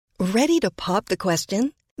Ready to pop the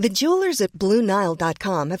question? The jewelers at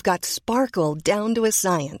BlueNile.com have got sparkle down to a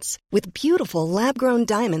science with beautiful lab-grown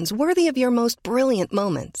diamonds worthy of your most brilliant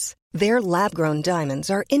moments. Their lab-grown diamonds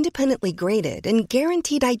are independently graded and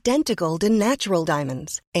guaranteed identical to natural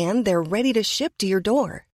diamonds, and they're ready to ship to your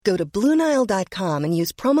door. Go to BlueNile.com and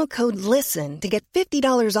use promo code LISTEN to get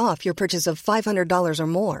 $50 off your purchase of $500 or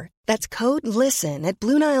more. That's code LISTEN at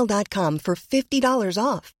BlueNile.com for $50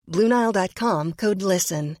 off. BlueNile.com, code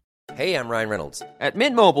LISTEN. Hey, I'm Ryan Reynolds. At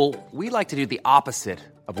Mint Mobile, we like to do the opposite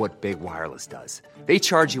of what Big Wireless does. They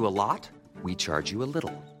charge you a lot, we charge you a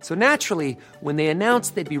little. So naturally, when they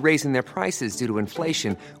announced they'd be raising their prices due to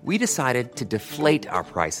inflation, we decided to deflate our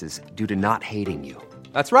prices due to not hating you.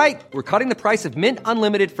 That's right. We're cutting the price of Mint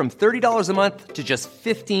Unlimited from $30 a month to just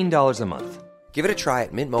 $15 a month. Give it a try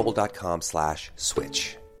at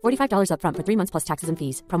mintmobile.com/switch. $45 up front for 3 months plus taxes and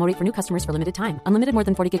fees. Promo rate for new customers for limited time. Unlimited more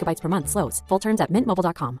than 40 gigabytes per month. Slows full terms at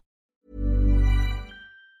mintmobile.com.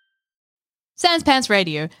 Sans Pants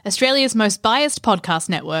Radio, Australia's most biased podcast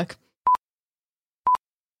network.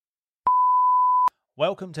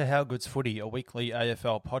 Welcome to How Good's Footy, a weekly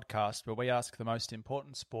AFL podcast where we ask the most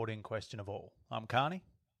important sporting question of all. I'm Carney.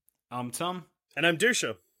 I'm Tom. And I'm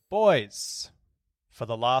Dusha. Boys, for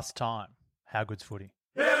the last time, How Good's Footy.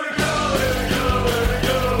 Here we go, here we go, here we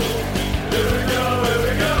go. Here we go, here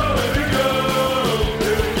we go, here we go.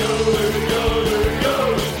 Here we go, here we go, here we go.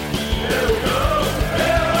 Here we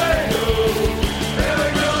go, here we go. Here we go, here we go, here we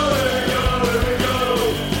go.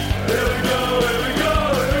 Here we go, here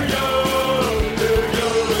we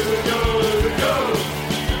go, here we go.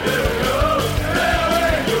 Here we go, here we go,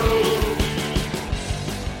 here we go.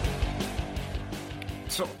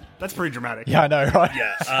 So, that's pretty dramatic. Yeah, I know, right?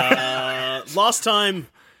 Yeah. Last time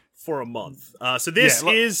for a month. So this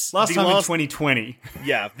is last time in 2020.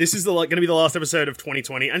 Yeah, this is going to be the last episode of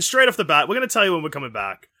 2020. And straight off the bat, we're going to tell you when we're coming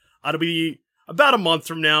back. It'll be about a month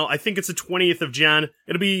from now. I think it's the 20th of Jan.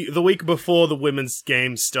 It'll be the week before the women's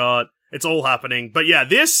games start. It's all happening. But yeah,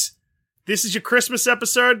 this is your Christmas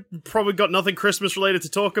episode. Probably got nothing Christmas related to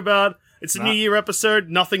talk about. It's a New Year episode.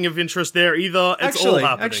 Nothing of interest there either. It's all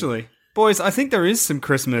happening. Actually, boys, I think there is some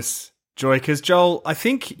Christmas joy, because Joel, I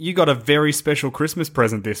think you got a very special Christmas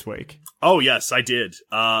present this week. Oh, yes, I did.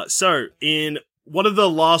 So, in one of the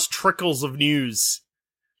last trickles of news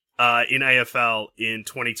in AFL in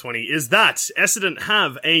 2020 is that Essendon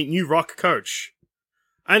have a new rock coach.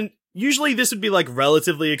 And usually this would be,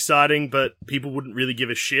 relatively exciting, but people wouldn't really give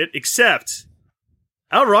a shit, except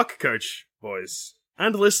our rock coach, boys,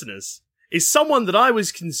 and listeners, is someone that I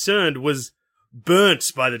was concerned was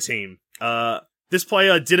burnt by the team. This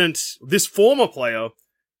former player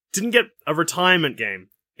didn't get a retirement game.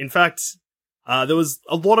 In fact, there was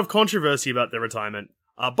a lot of controversy about their retirement.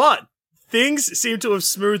 But things seem to have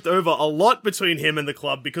smoothed over a lot between him and the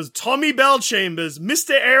club because Tommy Bellchambers,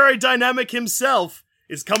 Mr. Aerodynamic himself,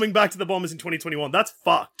 is coming back to the Bombers in 2021. That's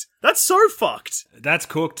fucked. That's so fucked. That's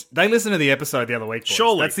cooked. They listened to the episode the other week, boys.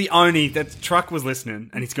 Surely. That Truck was listening,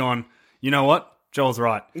 and he's gone, you know what? Joel's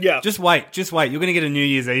right. Yeah. Just wait. You're going to get a New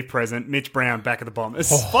Year's Eve present. Mitch Brown back at the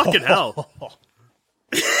Bombers. Fucking hell.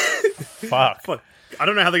 Fuck. I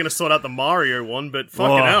don't know how they're going to sort out the Mario one, but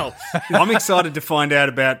fucking hell. I'm excited to find out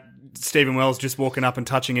about Stephen Wells just walking up and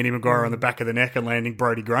touching Eddie Maguire on the back of the neck and landing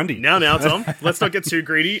Brodie Grundy. Now, Tom. Let's not get too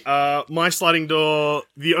greedy. My sliding door,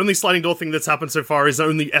 the only sliding door thing that's happened so far is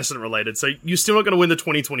only Essendon related. So you're still not going to win the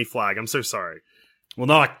 2020 flag. I'm so sorry. Well,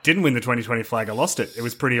 no, I didn't win the 2020 flag. I lost it. It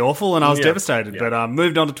was pretty awful, and I was devastated. Yeah. But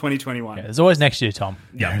moved on to 2021. Yeah, there's always next year, Tom.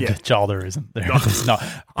 Yeah. Joel, there isn't. There's not.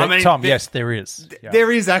 Tom, yes, there is. Yeah. There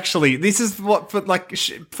is actually. This is what for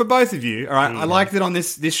both of you. All right, I like that on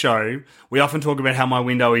this show we often talk about how my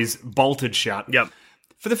window is bolted shut. Yep.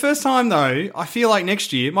 For the first time, though, I feel like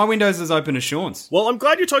next year my window's as open as Sean's. Well, I'm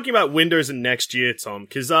glad you're talking about windows in next year, Tom,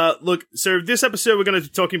 because look. So this episode we're going to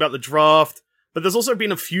be talking about the draft. But there's also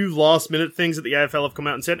been a few last-minute things that the AFL have come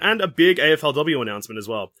out and said, and a big AFLW announcement as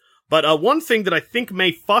well. But one thing that I think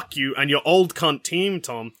may fuck you and your old cunt team,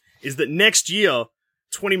 Tom, is that next year,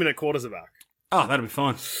 20-minute quarters are back. Oh, that'll be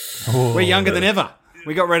fine. We're younger than ever.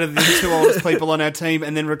 We got rid of the two oldest people on our team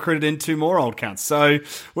and then recruited in two more old cunts. So,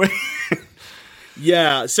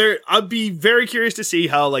 yeah, so I'd be very curious to see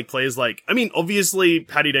how, players obviously,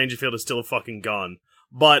 Paddy Dangerfield is still a fucking gun,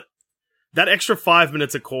 but that extra 5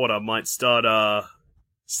 minutes a quarter might starting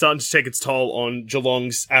to take its toll on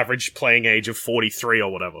Geelong's average playing age of 43 or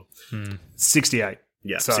whatever. 68.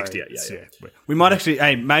 Yeah, so, 68, yeah. We might actually,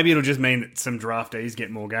 maybe it'll just mean that some draftees get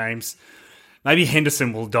more games. Maybe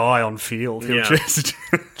Henderson will die on field. He'll just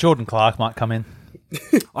Jordan Clark might come in.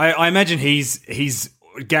 I imagine he's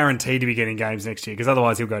guaranteed to be getting games next year because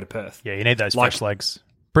otherwise he'll go to Perth. Yeah, you need those fresh legs.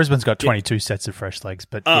 Brisbane's got 22 sets of fresh legs,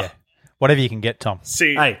 but yeah, whatever you can get, Tom.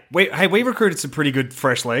 See, Hey, we recruited some pretty good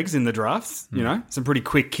fresh legs in the drafts. You know, some pretty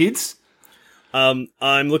quick kids. I'm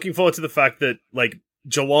looking forward to the fact that, like,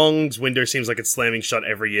 Geelong's window seems like it's slamming shut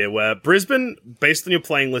every year, where Brisbane, based on your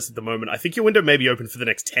playing list at the moment, I think your window may be open for the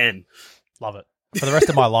next 10. Love it. For the rest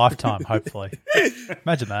of my lifetime, hopefully.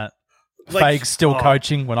 Imagine that. Like- Fags still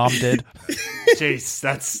coaching when I'm dead. Jeez,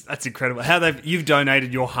 that's incredible. You've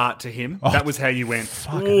donated your heart to him. That was how you went.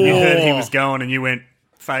 Fucking You hell. heard he was going, and you went,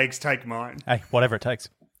 "Fags, take mine." Hey, whatever it takes.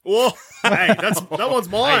 Whoa, hey, that one's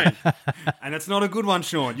mine. And it's not a good one,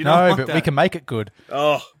 Sean. You don't No, want but that. we can make it good.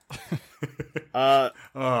 Oh.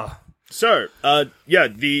 So,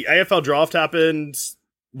 the AFL draft happened,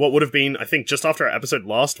 what would have been, I think, just after our episode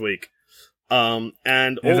last week. And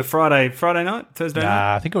It was a Friday night, Thursday night.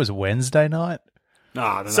 Nah, I think it was Wednesday night. No,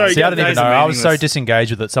 I don't know. So, See, I didn't even days know. are I was so meaningless.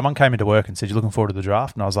 disengaged with it. Someone came into work and said, "You're looking forward to the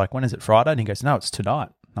draft?" And I was like, "When is it? Friday?" And he goes, "No, it's tonight."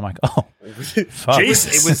 I'm like, "Oh, fuck."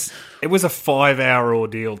 Jesus. It was a 5-hour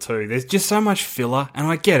ordeal too. There's just so much filler, and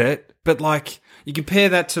I get it, but like you compare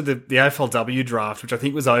that to the AFLW draft, which I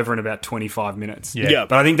think was over in about 25 minutes. Yeah.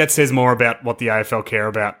 But I think that says more about what the AFL care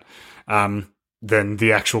about than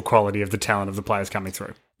the actual quality of the talent of the players coming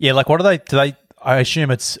through. Yeah, like what do they? I assume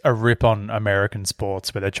it's a rip on American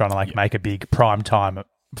sports where they're trying to like make a big prime time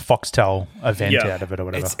Foxtel event Yeah. out of it or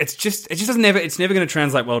whatever. It just doesn't it's never going to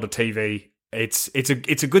translate well to TV. It's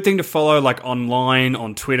a good thing to follow like online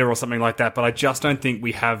on Twitter or something like that, but I just don't think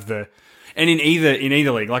we have the. And in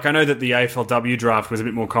either league, like I know that the AFLW draft was a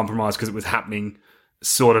bit more compromised because it was happening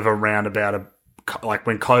sort of around about like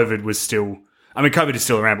when COVID was still. I mean, COVID is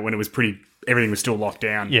still around, but when it was everything was still locked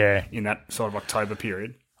down. Yeah. In that sort of October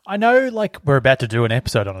period. I know, like we're about to do an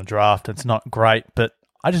episode on a draft. It's not great, but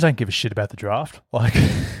I just don't give a shit about the draft. Like,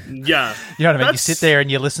 Yeah. you know what I mean? You sit there and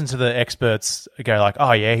you listen to the experts go like,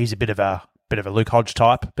 "Oh yeah, he's a bit of a Luke Hodge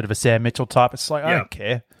type, bit of a Sam Mitchell type." It's like I don't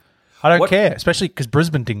care. I don't care, especially because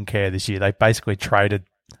Brisbane didn't care this year. They basically traded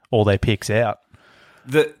all their picks out.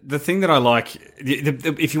 The thing that I like,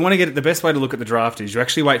 if you want to get it, the best way to look at the draft is you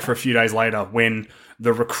actually wait for a few days later when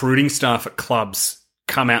the recruiting staff at clubs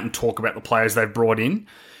come out and talk about the players they've brought in,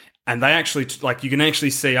 and they actually you can actually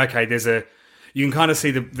see, okay, you can kind of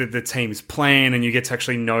see the team's plan, and you get to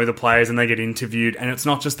actually know the players, and they get interviewed, and it's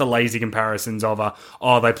not just the lazy comparisons of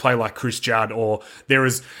they play like Chris Judd, or there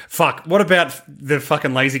is what about the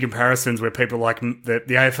fucking lazy comparisons where people like the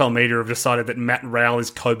AFL media have decided that Matt Rowell is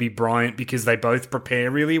Kobe Bryant because they both prepare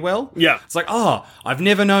really well? Yeah. It's like, I've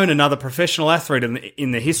never known another professional athlete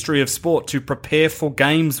in the history of sport to prepare for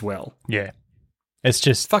games well. Yeah, it's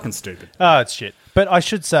just Fucking stupid. Oh, it's shit. But I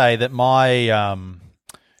should say that my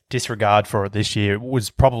disregard for it this year was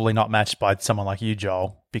probably not matched by someone like you,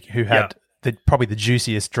 Joel, who had probably the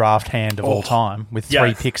juiciest draft hand of all time with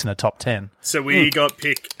 3 picks in the top 10. So we got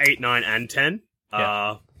pick 8, 9, and 10.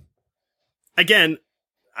 Yeah. Again,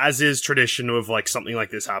 as is tradition of like something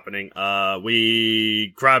like this happening,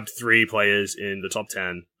 we grabbed 3 players in the top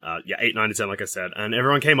 10. 8, 9, and 10, like I said. And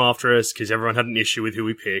everyone came after us because everyone had an issue with who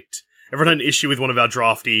we picked. Everyone had an issue with one of our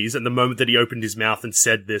draftees, and the moment that he opened his mouth and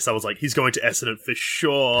said this, I was like, he's going to Essendon for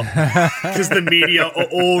sure. Because the media are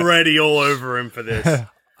already all over him for this.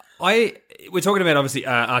 We're talking about, obviously,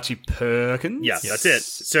 Archie Perkins. Yeah, that's it.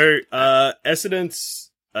 So,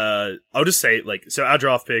 Essendon's, I'll just say, so our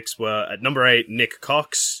draft picks were at number 8, Nick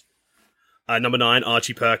Cox, number 9,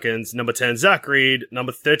 Archie Perkins, number 10, Zach Reed,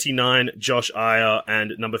 number 39, Josh Iyer,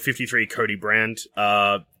 and number 53, Cody Brand.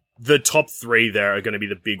 The top 3 there are going to be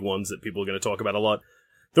the big ones that people are going to talk about a lot.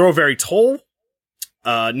 They're all very tall.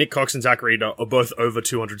 Nick Cox and Zach Reed are both over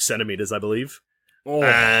 200 centimeters, I believe. Oh,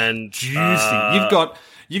 and juicy.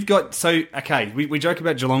 You've got. So okay, we joke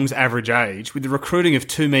about Geelong's average age with the recruiting of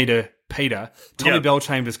 2 meter Peter, Tommy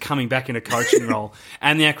Bellchambers coming back in a coaching role,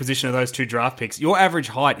 and the acquisition of those 2 draft picks. Your average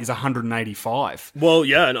height is 185. Well,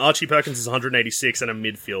 yeah, and Archie Perkins is 186 and a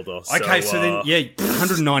midfielder. Okay, so then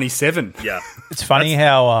 197. Yeah, it's funny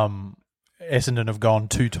how Essendon have gone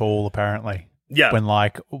too tall apparently. Yeah, when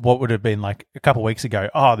what would have been like a couple of weeks ago,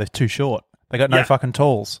 they're too short. They got no fucking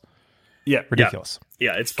talls. Yeah, ridiculous.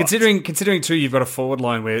 Yeah, it's considering too. You've got a forward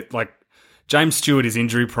line where like James Stewart is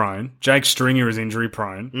injury prone, Jake Stringer is injury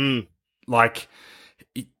prone, like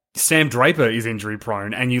Sam Draper is injury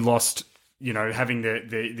prone, and you lost. Having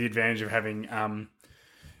the advantage of having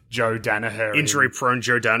Joe Danaher. Injury prone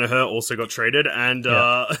Joe Danaher also got traded, and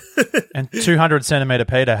and 200 centimeter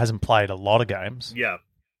Peter hasn't played a lot of games. Yeah,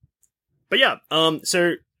 but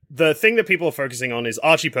so. The thing that people are focusing on is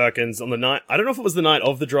Archie Perkins on the night. I don't know if it was the night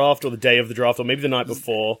of the draft or the day of the draft or maybe the night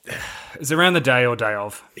before. It's around the day or day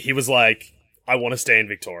of. He was like, I want to stay in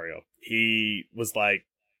Victoria. He was like,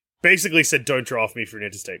 basically said, don't draft me for an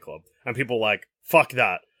interstate club. And people were like, fuck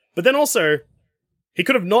that. But then also, he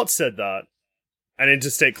could have not said that. An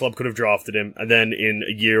interstate club could have drafted him, and then in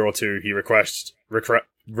a year or two, he requests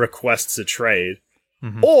a trade.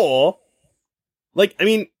 Mhm. Or, like, I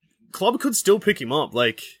mean, club could still pick him up.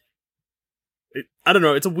 Like, I don't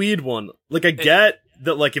know, it's a weird one. Like, I get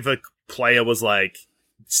that, like, if a player was, like,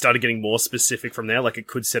 started getting more specific from there, like, it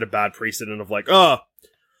could set a bad precedent of, like,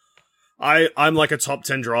 I'm like a top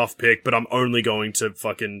 10 draft pick, but I'm only going to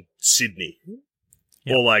fucking Sydney.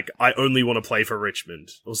 Yep. Or like, I only want to play for Richmond,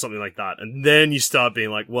 or something like that. And then you start being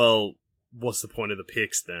like, well, what's the point of the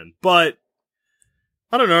picks then? But,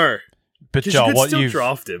 I don't know. But 'Cause Joel, you could still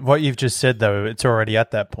draft him. what you've just said, though, it's already at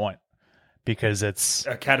that point. Because it's...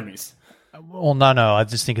 Academies. Well, no, I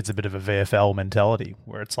just think it's a bit of a VFL mentality,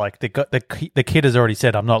 where it's like, the kid has already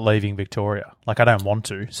said, I'm not leaving Victoria. Like, I don't want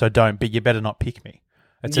to, so don't, but you better not pick me.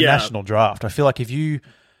 It's a national draft. I feel like if you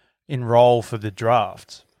enroll for the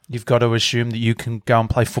draft... You've got to assume that you can go and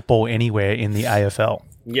play football anywhere in the AFL.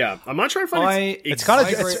 Yeah, I might try and find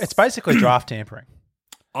It's basically draft tampering.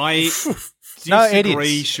 I No, it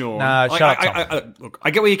disagree, is. Sean. No, shut up, Tom. Look,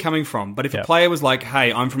 I get where you're coming from, but if a player was like,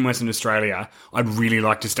 hey, I'm from Western Australia, I'd really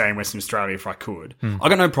like to stay in Western Australia if I could. I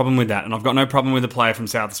got no problem with that, and I've got no problem with a player from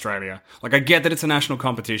South Australia. Like, I get that it's a national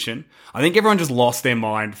competition. I think everyone just lost their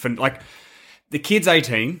mind for, like... The kid's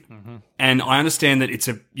 18, and I understand that it's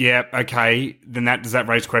okay, then does that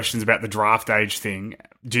raise questions about the draft age thing?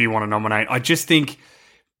 Do you want to nominate? I just think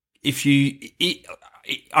if you're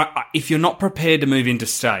not prepared to move into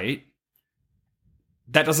state,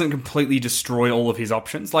 that doesn't completely destroy all of his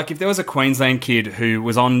options. Like, if there was a Queensland kid who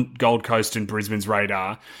was on Gold Coast and Brisbane's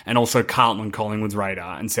radar, and also Carlton and Collingwood's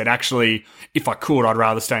radar, and said, actually, if I could, I'd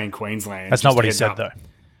rather stay in Queensland. That's not what he said, though.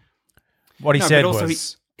 What he said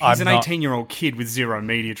was... He's an 18-year-old kid with zero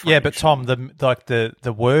media training. Yeah, but Tom,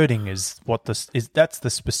 the wording is that's the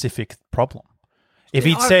specific problem. If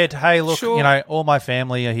he'd said, "Hey, look, sure. all my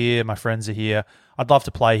family are here, my friends are here. I'd love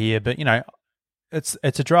to play here, but it's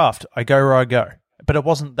a draft. I go where I go." But it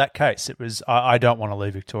wasn't that case. It was I don't want to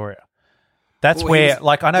leave Victoria. That's where,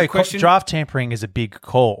 I know draft tampering is a big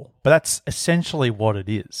call, but that's essentially what it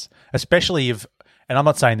is. Especially if. And I'm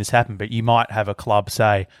not saying this happened, but you might have a club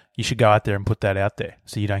say you should go out there and put that out there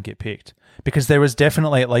so you don't get picked. Because there was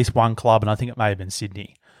definitely at least one club, and I think it may have been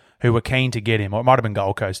Sydney, who were keen to get him, or it might have been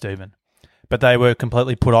Gold Coast even. But they were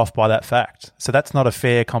completely put off by that fact. So that's not a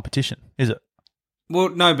fair competition, is it? Well,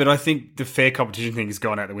 no, but I think the fair competition thing has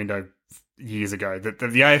gone out the window years ago. The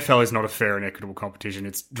AFL is not a fair and equitable competition.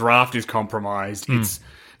 Its draft is compromised. Its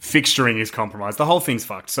fixturing is compromised. The whole thing's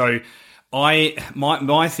fucked. So my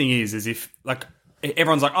thing is if, like...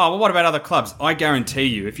 Everyone's like, oh, well, what about other clubs? I guarantee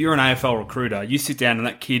you, if you're an AFL recruiter, you sit down and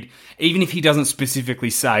that kid, even if he doesn't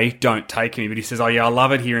specifically say, don't take me, but he says, oh, yeah, I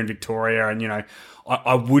love it here in Victoria, and,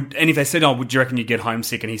 I would... And if they said, oh, would you reckon you'd get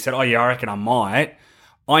homesick? And he said, oh, yeah, I reckon I might.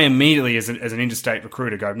 I immediately, as an interstate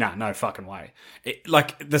recruiter, go, nah, no fucking way.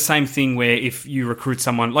 Like, the same thing where if you recruit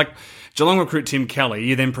someone... Like, Geelong recruit Tim Kelly,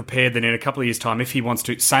 you're then prepared that in a couple of years' time, if he wants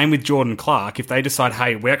to... Same with Jordan Clark. If they decide,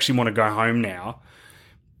 hey, we actually want to go home now,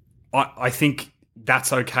 I think...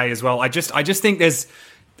 that's okay as well. I just think there's...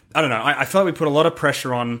 I don't know. I feel like we put a lot of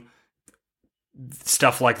pressure on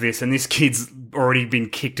stuff like this, and this kid's already been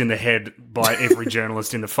kicked in the head by every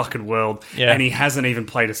journalist in the fucking world, and he hasn't even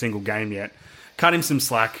played a single game yet. Cut him some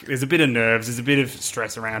slack. There's a bit of nerves. There's a bit of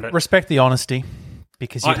stress around it. Respect the honesty,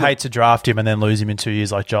 because you'd hate to draft him and then lose him in 2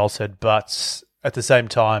 years, like Joel said, but... At the same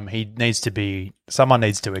time, someone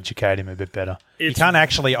needs to educate him a bit better. You can't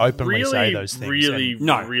actually openly say those things.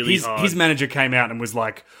 His manager came out and was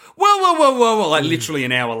like, whoa, like literally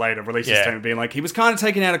an hour later, released a statement being like, he was kind of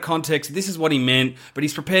taken out of context. This is what he meant, but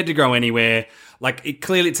he's prepared to go anywhere. Like,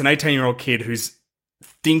 clearly it's an 18-year-old kid who's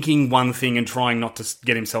thinking one thing and trying not to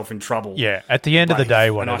get himself in trouble. Yeah, at the end of the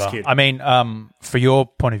day, whatever. Nice kid. I mean, for your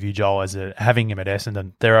point of view, Joel, having him at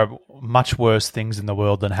Essendon, there are much worse things in the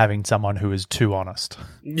world than having someone who is too honest.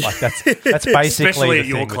 Like, that's basically Especially the at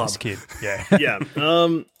your thing club. with this kid. Yeah. Yeah.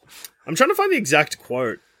 I'm trying to find the exact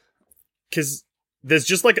quote, because there's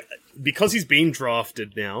just because he's been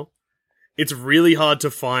drafted now, it's really hard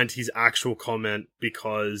to find his actual comment,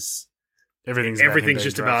 because everything's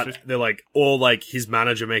just about, they're like, or like his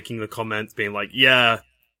manager making the comments being like, yeah,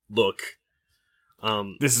 look,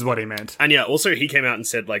 this is what he meant. And yeah, also he came out and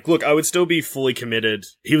said like, look, I would still be fully committed.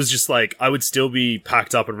 He was just like, I would still be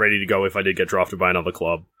packed up and ready to go if I did get drafted by another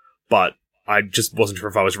club, but I just wasn't sure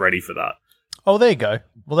if I was ready for that. Oh, there you go.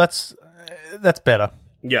 Well, that's better.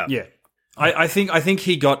 Yeah. Yeah. I think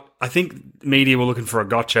media were looking for a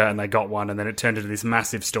gotcha and they got one, and then it turned into this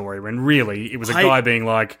massive story when really it was a guy being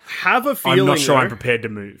like, have a feeling, I'm not sure though, I'm prepared to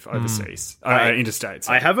move overseas, interstate.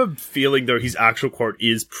 I have a feeling, though, his actual quote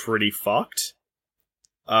is pretty fucked.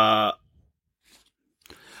 Hey,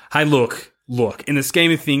 look, in the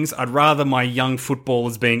scheme of things, I'd rather my young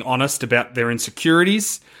footballers being honest about their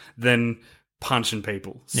insecurities than punching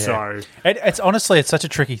people. Yeah. So it's honestly, it's such a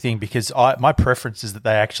tricky thing because my preference is that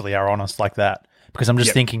they actually are honest like that, because I'm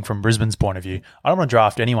just thinking from Brisbane's point of view, I don't want to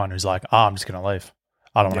draft anyone who's like, I'm just going to leave.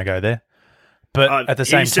 I don't want to go there. But at the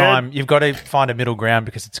same time, you've got to find a middle ground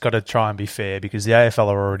because it's got to try and be fair, because the AFL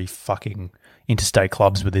are already fucking interstate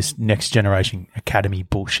clubs with this next generation academy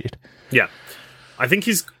bullshit. Yeah. I think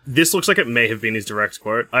this looks like it may have been his direct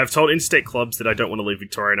quote. I've told interstate clubs that I don't want to leave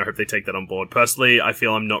Victoria, and I hope they take that on board. Personally, I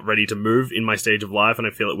feel I'm not ready to move in my stage of life, and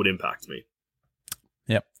I feel it would impact me.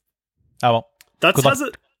 Yep. Oh, well.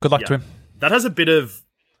 Good luck to him. That has a bit of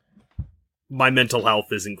my mental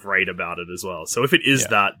health isn't great about it as well. So if it is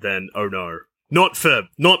that, then oh no. Not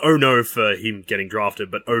oh no for him getting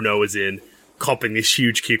drafted, but oh no as in copping this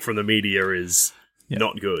huge kick from the media is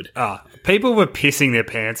not good. People were pissing their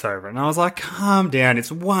pants over it, and I was like, calm down, it's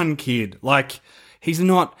one kid. Like, it's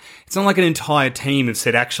not like an entire team have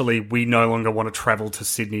said, actually, we no longer want to travel to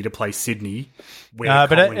Sydney to play Sydney.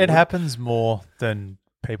 But it happens more than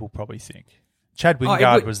people probably think. Chad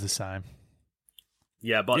Wingard was the same.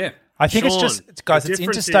 Yeah, but I think Sean, it's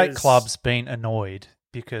interstate clubs being annoyed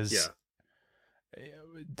because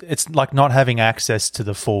it's like not having access to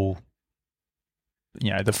the full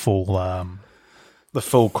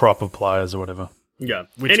crop of players or whatever. Yeah.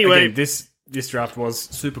 Which, anyway, again, this draft was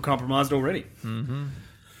super compromised already. Mm-hmm.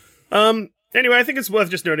 Anyway, I think it's worth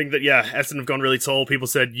just noting that, Essendon have gone really tall. People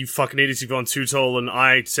said, you fucking idiots, you've gone too tall. And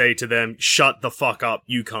I say to them, shut the fuck up,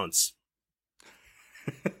 you cunts.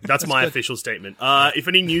 That's my official statement. If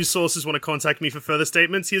any news sources want to contact me for further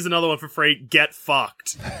statements, here's another one for free. Get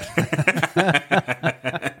fucked.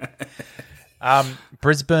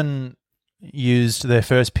 Brisbane used their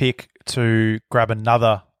first pick to grab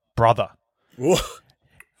another brother. Whoa.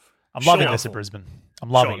 I'm loving this at Brisbane. I'm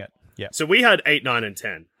loving it. Yeah. So we had 8, 9, and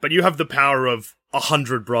 10, but you have the power of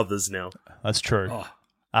 100 brothers now. That's true.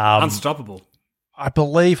 Unstoppable. I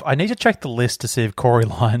believe I need to check the list to see if Corey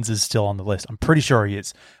Lyons is still on the list. I'm pretty sure he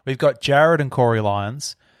is. We've got Jared and Corey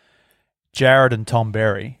Lyons, Jared and Tom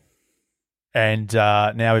Berry, and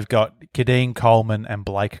now we've got Kadeen Coleman and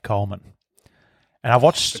Blake Coleman. And I've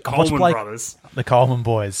watched the Coleman brothers, the Coleman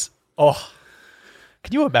boys. Oh,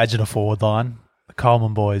 can you imagine a forward line? The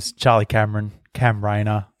Coleman boys: Charlie Cameron, Cam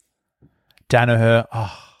Rayner, Danaher.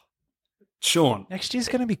 Oh, Sean, next year's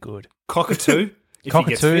going to be good. Cockatoo.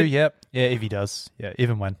 Cockatoo, yep. Yeah, if he does. Yeah,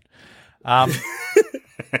 even when. But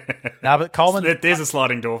Coleman... There's a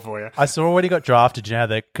sliding door for you. I saw already got drafted,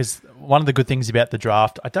 because one of the good things about the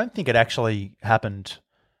draft, I don't think it actually happened.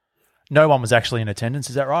 No one was actually in attendance,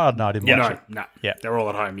 is that right? No, I didn't watch it. No. Yeah. They're all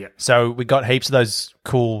at home, So we got heaps of those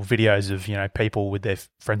cool videos of, people with their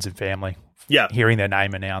friends and family hearing their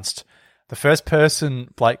name announced. The first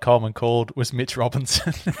person Blake Coleman called was Mitch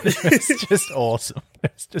Robinson. It's just awesome.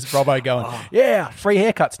 It's just Robbo going, free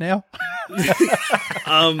haircuts now.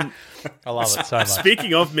 I love it so much.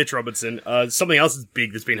 Speaking of Mitch Robinson, something else that's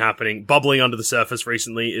big that's been happening, bubbling under the surface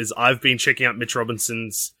recently, is I've been checking out Mitch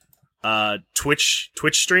Robinson's Twitch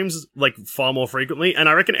streams like far more frequently, and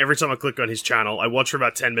I reckon every time I click on his channel, I watch for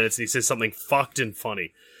about 10 minutes and he says something fucked and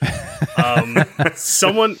funny.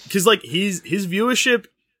 Because like his viewership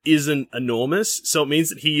isn't enormous, so it means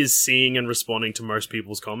that he is seeing and responding to most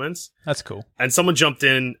people's comments. That's cool. And someone jumped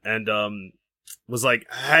in and was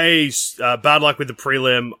like, hey, bad luck with the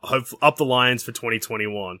prelim, up the Lions for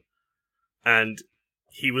 2021. And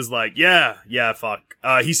he was like, yeah, fuck.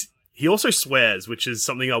 He also swears, which is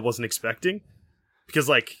something I wasn't expecting. Because,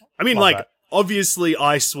 obviously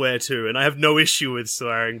I swear too, and I have no issue with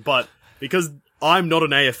swearing, but because I'm not an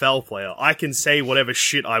AFL player, I can say whatever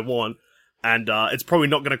shit I want, and it's probably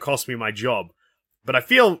not going to cost me my job. But I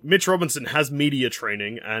feel Mitch Robinson has media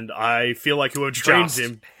training, and I feel like whoever trains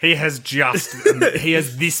him... He has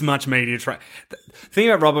this much media training. The thing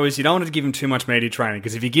about Robbo is you don't want to give him too much media training,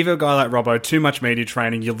 because if you give a guy like Robbo too much media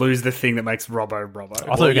training, you lose the thing that makes Robbo Robbo. I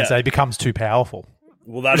thought you were going to say he becomes too powerful.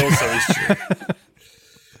 Well, that also is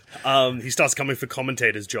true. He starts coming for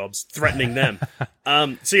commentators' jobs, threatening them.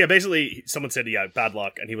 So basically, someone said, bad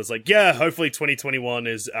luck. And he was like, hopefully 2021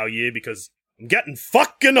 is our year because I'm getting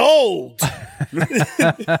fucking old.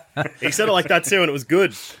 He said it like that too, and it was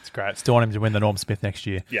good. It's great. Still want him to win the Norm Smith next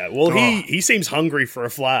year. Yeah, well, he seems hungry for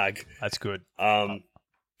a flag. That's good.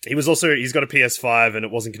 He's got a PS5 and it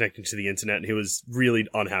wasn't connecting to the internet, and he was really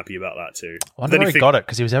unhappy about that too. I wonder where he got it,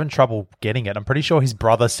 because he was having trouble getting it. I'm pretty sure his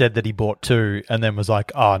brother said that he bought 2 and then was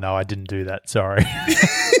like, oh, no, I didn't do that. Sorry.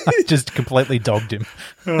 I just completely dogged him.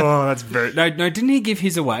 Oh, that's very... No, didn't he give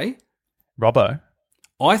his away? Robbo?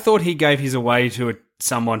 I thought he gave his away to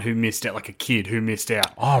someone who missed out, like a kid who missed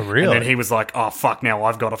out. Oh, really? And then he was like, oh, fuck, now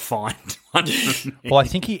I've got to find one for me. Well, I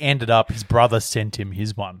think he ended up, his brother sent him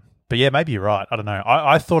his one. But yeah, maybe you're right. I don't know.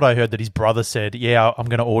 I thought I heard that his brother said, yeah, I'm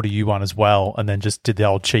going to order you one as well, and then just did the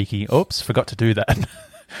old cheeky, oops, forgot to do that.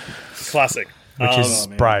 Classic. Which is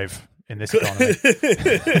brave in this economy.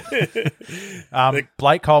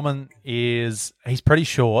 Blake Coleman he's pretty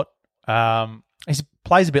short. He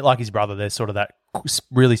plays a bit like his brother. There's sort of that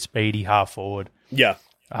really speedy half forward. Yeah.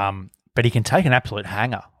 But he can take an absolute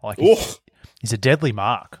hanger. Like he's a deadly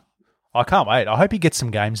mark. I can't wait. I hope he gets some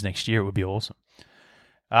games next year. It would be awesome.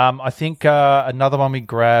 I think another one we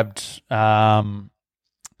grabbed was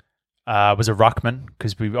a ruckman,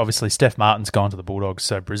 because we obviously Steph Martin's gone to the Bulldogs,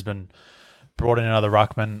 so Brisbane brought in another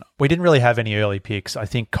ruckman. We didn't really have any early picks. I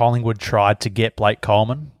think Collingwood tried to get Blake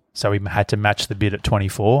Coleman, so we had to match the bid at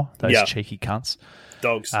 24. Those cheeky cunts.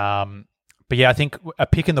 Dogs. But yeah, I think a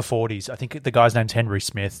pick in the 40s. I think the guy's name's Henry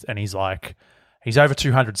Smith, and he's over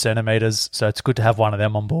 200 centimetres, so it's good to have one of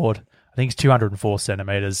them on board. I think he's 204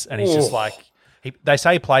 centimetres, and he's just like... They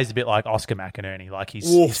say he plays a bit like Oscar McInerney. Like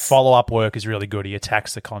his follow-up work is really good. He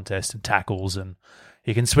attacks the contest and tackles, and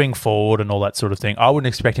he can swing forward and all that sort of thing. I wouldn't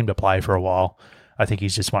expect him to play for a while. I think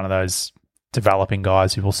he's just one of those developing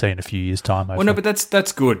guys who we'll see in a few years' time. Hopefully. Well, no, but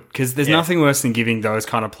that's good, because there's nothing worse than giving those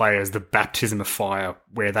kind of players the baptism of fire,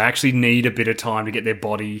 where they actually need a bit of time to get their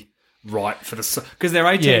body right for the... Because they're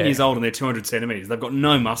 18 years old and they're 200 centimetres. They've got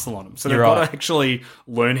no muscle on them. So they've got to actually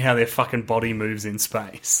learn how their fucking body moves in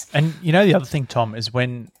space. And you know the other thing, Tom, is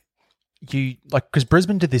when you... Because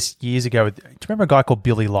Brisbane did this years ago. Do you remember a guy called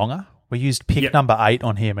Billy Longer? We used pick number 8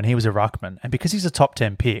 on him, and he was a ruckman. And because he's a top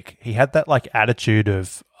 10 pick, he had that attitude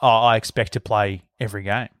of, I expect to play every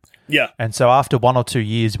game. Yeah. And so after 1 or 2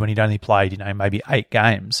 years, when he'd only played, maybe 8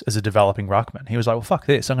 games as a developing ruckman, he was like, well, fuck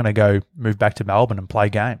this. I'm going to go move back to Melbourne and play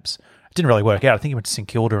games. It didn't really work out. I think he went to St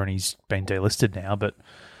Kilda and he's been delisted now, but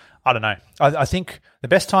I don't know. I think the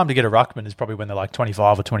best time to get a ruckman is probably when they're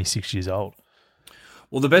 25 or 26 years old.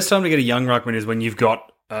 Well, the best time to get a young ruckman is when you've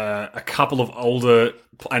got a couple of older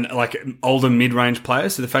mid-range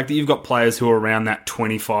players. So the fact that you've got players who are around that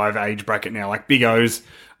 25 age bracket now, like Big O's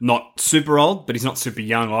not super old, but he's not super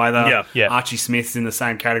young either. Yeah. Archie Smith's in the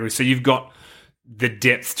same category. So you've got the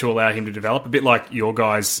depth to allow him to develop, a bit like your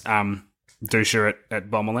guys, Dusha at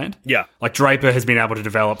Bomberland. Yeah. Like Draper has been able to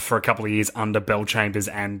develop for a couple of years under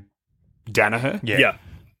Bellchambers and Danaher. Yeah.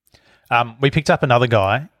 We picked up another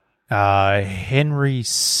guy, Henry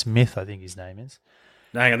Smith, I think his name is.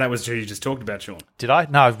 Hang on, that was who you just talked about, Sean. Did I?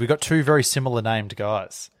 No, we got 2 very similar named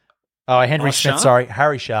guys. Oh, Henry Smith, sorry,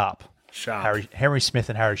 Harry Sharp. Henry Smith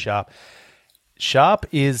and Harry Sharp. Sharp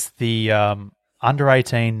is the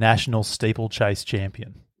under-18 national steeplechase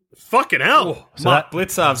champion. Fucking hell. So Mark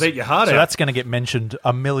Blitzarves eat your heart out. So that's going to get mentioned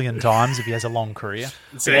a million times if he has a long career.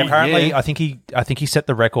 So apparently, I think he set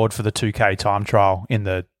the record for the 2K time trial in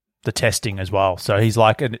the testing as well. So he's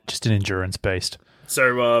just an endurance beast.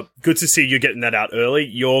 So good to see you getting that out early.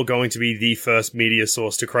 You're going to be the first media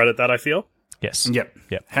source to credit that, I feel. Yes. Yep.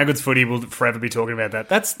 How Good's Footy will forever be talking about that.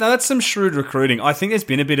 That's some shrewd recruiting. I think there's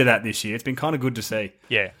been a bit of that this year. It's been kind of good to see.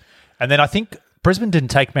 Yeah. And then I think Brisbane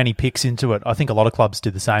didn't take many picks into it. I think a lot of clubs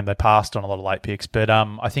did the same. They passed on a lot of late picks. But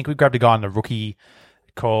I think we grabbed a guy in the rookie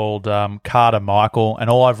called Carter Michael, and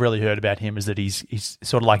all I've really heard about him is that he's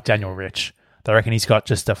sort of like Daniel Rich. They reckon he's got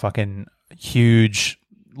just a fucking huge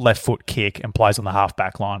left foot kick and plays on the half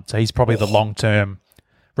back line. So he's probably the long-term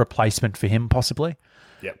replacement for him, possibly.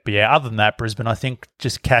 Yep. But yeah, other than that, Brisbane, I think,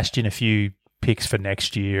 just cashed in a few picks for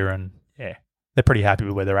next year, and yeah, they're pretty happy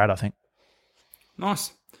with where they're at, I think.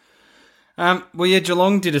 Nice. Well, yeah,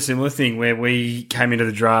 Geelong did a similar thing where we came into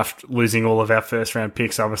the draft losing all of our first-round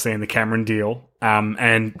picks, obviously, in the Cameron deal,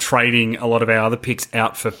 and trading a lot of our other picks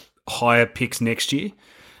out for higher picks next year,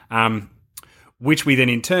 which we then,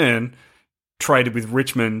 in turn, traded with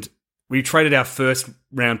Richmond. We traded our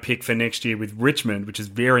first-round pick for next year with Richmond, which is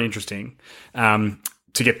very interesting,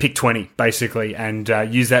 to get pick 20, basically, and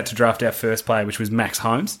use that to draft our first player, which was Max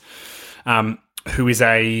Holmes, who is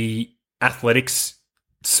a athletics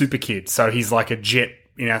super kid. So he's like a jet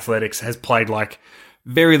in athletics, has played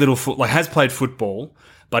very little has played football,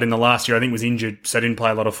 but in the last year I think was injured, so didn't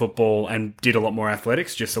play a lot of football and did a lot more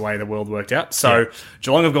athletics, just the way the world worked out. So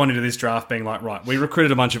Geelong have gone into this draft being like, right, we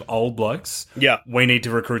recruited a bunch of old blokes. Yeah. We need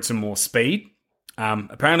to recruit some more speed.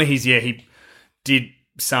 Apparently he did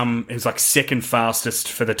who's like second fastest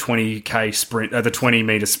for the 20K sprint, the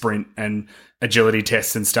 20-meter sprint and agility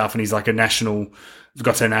tests and stuff. And he's like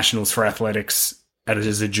got to nationals for athletics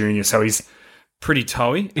as a junior. So he's pretty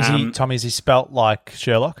toey. Tommy, is he spelt like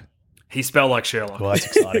Sherlock? He spelled like Sherlock. Well, that's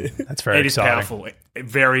exciting. That's very exciting. It is powerful.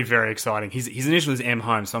 Very, very exciting. His initial is M.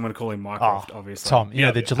 Holmes, so I'm going to call him Mycroft, obviously. Tom,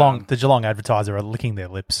 the Geelong Advertiser are licking their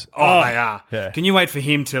lips. Oh, they are. Yeah. Can you wait for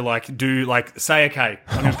him to say, okay,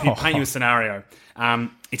 I'm going to paint you a scenario.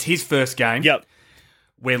 It's his first game. Yep.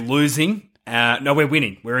 We're losing. No, we're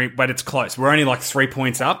winning. But it's close. We're only like 3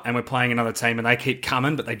 points up, and we're playing another team, and they keep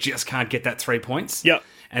coming, but they just can't get that 3 points. Yep.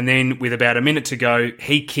 And then with about a minute to go,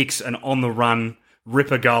 he kicks an on-the-run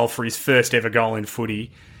ripper goal for his first ever goal in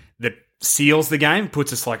footy that seals the game,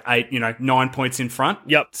 puts us like 9 points in front.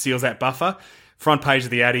 Yep. Seals that buffer. Front page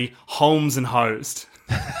of the Addy, Holmes and hosed.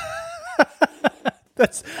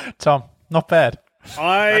 That's, Tom, not bad.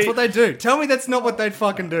 That's what they do. Tell me that's not what they'd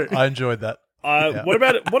fucking do. I enjoyed that.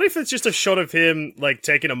 What if it's just a shot of him like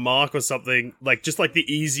taking a mark or something, like just like the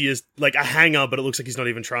easiest, like a hanger, but it looks like he's not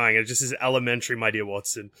even trying. It just is elementary, my dear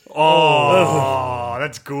Watson. Oh,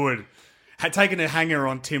 that's good. Had taken a hanger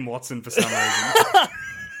on Tim Watson for some reason.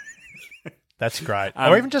 That's great.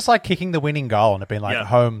 Or even just like kicking the winning goal and it being like Yeah.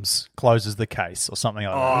 Holmes closes the case or something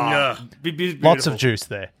like that. Yeah. Lots of juice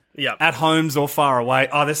there. Yeah. At Holmes or far away.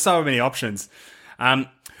 Oh, there's so many options.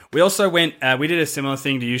 We also went, we did a similar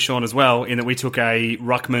thing to you, Sean, as well, in that we took a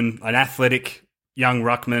ruckman, an athletic young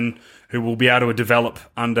ruckman who will be able to develop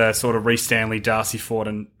under sort of Reece Stanley, Darcy Ford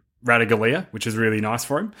and Radaglia, which is really nice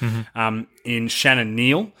for him, in Shannon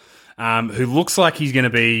Neal, who looks like he's going to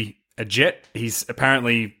be a jet. He's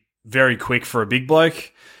apparently very quick for a big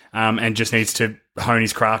bloke and just needs to hone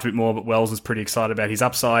his craft a bit more, but Wells was pretty excited about his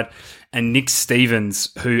upside. And Nick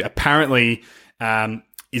Stevens, who apparently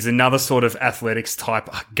is another sort of athletics type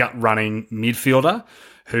gut-running midfielder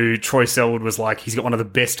who Troy Selwood was like, he's got one of the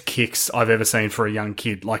best kicks I've ever seen for a young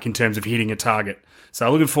kid, like in terms of hitting a target. So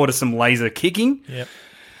looking forward to some laser kicking. Yep.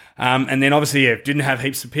 And then obviously, didn't have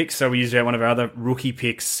heaps of picks, so we used out one of our other rookie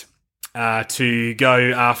picks to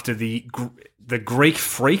go after the Greek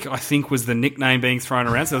Freak, I think was the nickname being thrown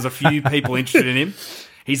around. So there was a few people interested in him.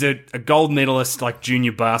 He's a gold medalist, like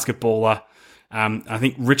junior basketballer. I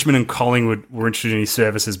think Richmond and Collingwood were interested in his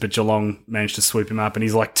services, but Geelong managed to sweep him up, and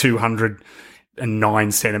he's like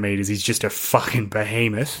 209 centimetres. He's just a fucking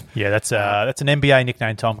behemoth. Yeah, that's an NBA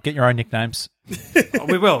nickname, Tom. Get your own nicknames.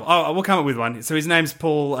 We will. We'll come up with one. So his name's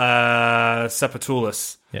Paul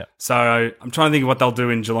Sapatoulis. Yeah. So I'm trying to think of what they'll do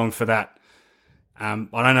in Geelong for that. I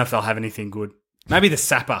don't know if they'll have anything good. Maybe the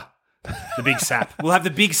Sapper. The Big Sap. We'll have the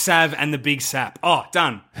Big Sav and the Big Sap. Oh,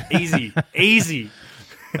 done. Easy. Easy.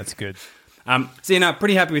 That's good. So,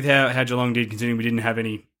 pretty happy with how Geelong did, considering we didn't have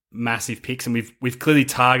any massive picks, and we've clearly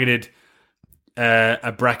targeted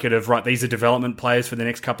a bracket of, right, these are development players for the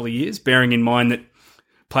next couple of years, bearing in mind that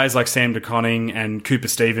players like Sam DeConning and Cooper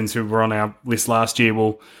Stevens, who were on our list last year,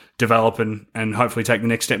 will develop and hopefully take the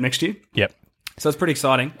next step next year. Yep. So it's pretty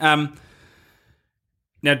exciting.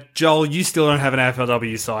 Now, Joel, you still don't have an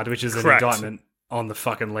AFLW side, which is Correct. an indictment on the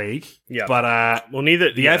fucking league. Yeah. But Well,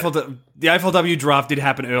 neither the AFLW draft did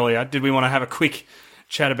happen earlier. Did we want to have a quick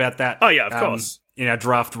chat about that? Oh, yeah, of course. In our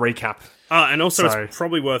draft recap. And also, So- it's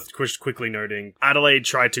probably worth quickly noting Adelaide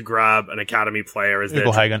tried to grab an academy player as their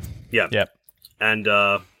Ugelhagen. Yeah. Yep. And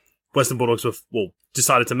Western Bulldogs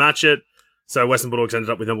decided to match it. So Western Bulldogs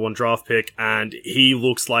ended up with number 1 draft pick, and he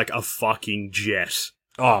looks like a fucking jet.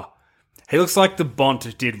 Oh, he looks like the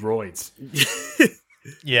Bont did roids.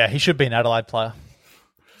 Yeah, he should be an Adelaide player.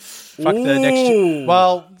 Fuck the Ooh. next.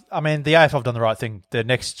 Well, I mean, the AFL have done the right thing. The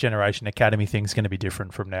next generation academy thing's going to be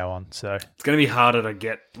different from now on. So It's going to be harder to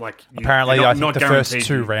get. apparently, I think the first guaranteed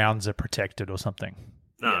 2 rounds are protected or something,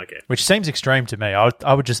 Oh, okay. which seems extreme to me.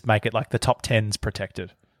 I would just make it like the top 10's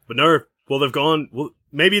protected. But no, well, they've gone. Well,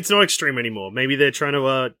 maybe it's not extreme anymore. Maybe they're trying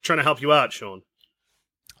to help you out, Sean.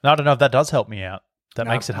 No, I don't know if that does help me out. That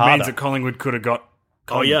makes it Means harder. that Collingwood could have got.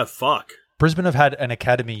 Oh yeah, fuck. Brisbane have had an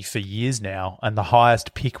academy for years now, and the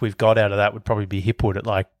highest pick we've got out of that would probably be Hipwood at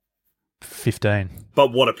like 15.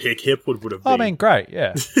 But what a pick Hipwood would have been. I mean, great,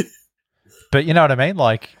 yeah. But you know what I mean?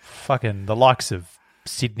 Like, fucking the likes of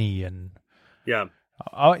Sydney and... yeah.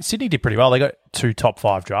 Sydney did pretty well. They got 2 top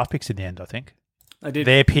 5 draft picks in the end, I think. They did.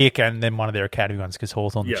 Their pick and then one of their academy ones, because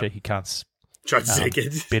Hawthorn, Yeah. the cheeky cunts, Tried to take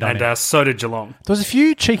it. bid on And him. so did Geelong. There was a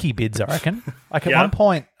few cheeky bids, I reckon. Like at Yeah. one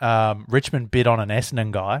point, Richmond bid on an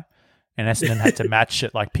Essendon guy, and Essendon had to match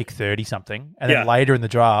at like pick 30 something. And then Yeah. later in the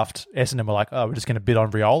draft, Essendon were like, "Oh, we're just going to bid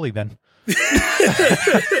on Rioli then." This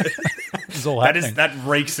is all happening. That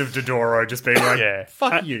reeks of Dodoro just being like, Yeah.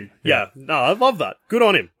 fuck you. Yeah. No, I love that. Good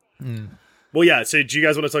on him. Well, yeah, so do you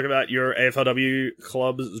guys want to talk about your AFLW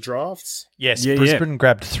club's drafts? Yes, Yeah, Brisbane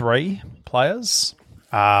grabbed 3 players.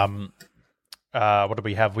 What did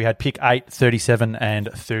we have? We had pick 8, 37, and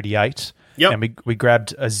 38. Yep. And we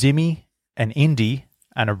grabbed a Zimmy, an Indy,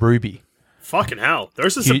 and a Ruby. Fucking hell.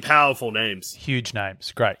 Those are some powerful names. Huge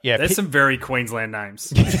names. Great. Yeah. There's some very Queensland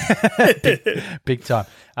names. big time.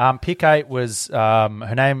 Pick 8 was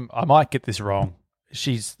her name. I might get this wrong.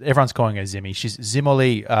 Everyone's calling her Zimmy. She's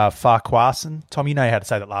Zimoli Farquharson. Tom, you know how to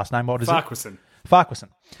say that last name. What is Farquharson. it? Farquharson.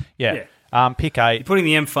 Yeah. Pick 8. You're putting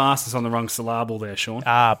the emphasis on the wrong syllable there, Sean.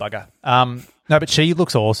 Bugger. No, but she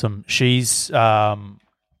looks awesome. She's a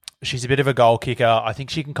bit of a goal kicker. I think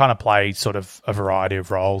she can kind of play sort of a variety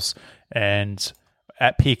of roles. And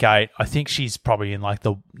at pick 8, I think she's probably in like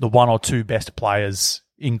the 1 or 2 best players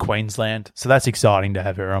in Queensland. So that's exciting to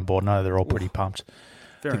have her on board. I know they're all pretty pumped.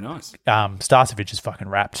 Very nice. Starcevich is fucking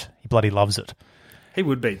wrapped. He bloody loves it. He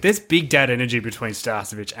would be. There's big dad energy between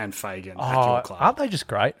Starcevich and Fagan at your club. Aren't they just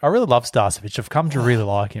great? I really love Starcevich. I've come to really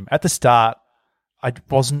like him. At the start, I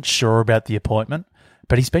wasn't sure about the appointment,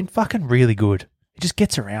 but he's been fucking really good. He just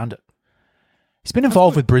gets around it. He's been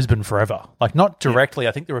involved with Brisbane forever. Like, not directly.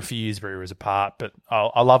 I think there were a few years where he was apart, but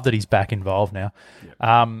I love that he's back involved now.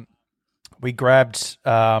 Yep. We grabbed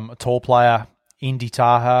a tall player, Indy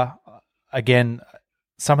Taha. Again,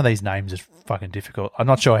 some of these names are fucking difficult. I'm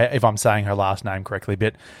not sure if I'm saying her last name correctly,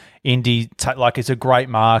 but Indy, it's a great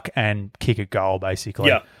mark and kick a goal, basically.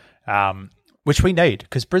 Yeah. Which we need,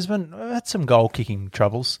 because Brisbane had some goal-kicking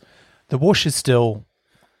troubles. The Whoosh is still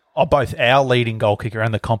both our leading goal kicker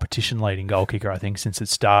and the competition leading goal kicker, I think, since it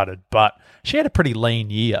started. But she had a pretty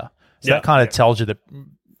lean year. So that kind of tells you that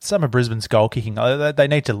some of Brisbane's goal kicking, they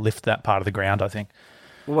need to lift that part of the ground, I think.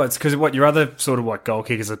 Well, it's because your other sort of goal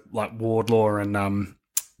kickers are like Wardlaw and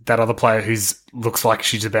that other player looks like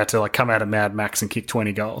she's about to come out of Mad Max and kick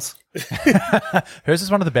 20 goals. Hers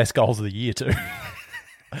is one of the best goals of the year too.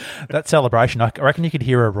 That celebration, I reckon you could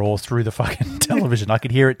hear her roar through the fucking television. I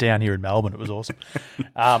could hear it down here in Melbourne. It was awesome.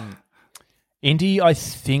 Indy, I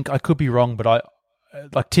think, I could be wrong, but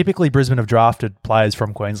typically Brisbane have drafted players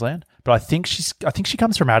from Queensland, but I think she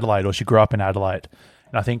comes from Adelaide, or she grew up in Adelaide.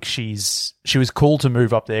 And I think she was cool to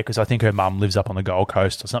move up there because I think her mum lives up on the Gold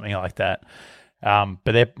Coast or something like that. But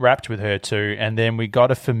they're wrapped with her too. And then we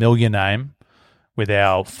got a familiar name with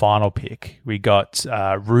our final pick. We got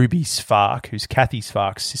Ruby Sfark, who's Kathy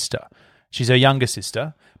Sfark's sister. She's her younger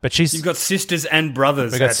sister, but you've got sisters and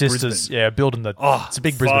brothers. We got sisters, Brisbane. Yeah, building the. It's a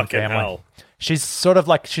big Brisbane family. Hell. She's sort of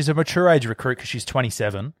she's a mature age recruit because she's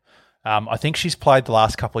 27. I think she's played the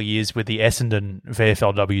last couple of years with the Essendon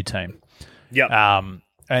VFLW team. Yeah.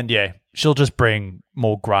 And yeah, she'll just bring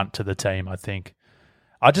more grunt to the team, I think.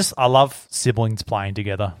 I love siblings playing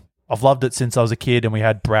together. I've loved it since I was a kid, and we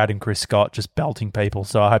had Brad and Chris Scott just belting people.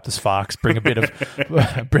 So I hope the Sparks bring a bit of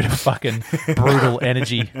fucking brutal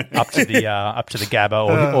energy up to the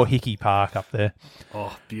Gabba or Hickey Park up there.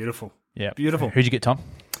 Oh, beautiful! Yeah, beautiful. Who'd you get, Tom?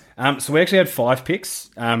 So we actually had 5 picks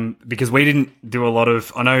because we didn't do a lot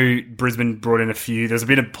of. I know Brisbane brought in a few. There's a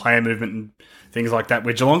bit of player movement and things like that,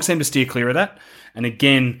 where Geelong seemed to steer clear of that. And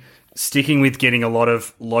again, sticking with getting a lot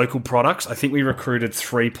of local products, I think we recruited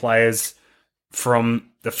 3 players from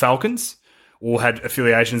the Falcons or had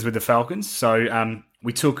affiliations with the Falcons. So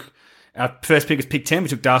we took our first pick is pick 10. We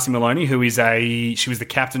took Darcy Maloney, who is she was the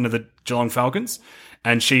captain of the Geelong Falcons,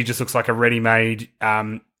 and she just looks like a ready-made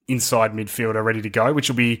inside midfielder ready to go, which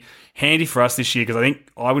will be handy for us this year because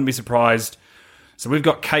I wouldn't be surprised. So we've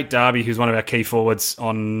got Kate Darby, who's one of our key forwards,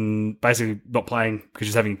 on basically not playing because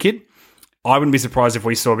she's having a kid. I wouldn't be surprised if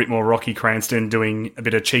we saw a bit more Rocky Cranston doing a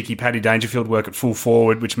bit of cheeky Paddy Dangerfield work at full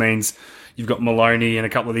forward, which means you've got Maloney and a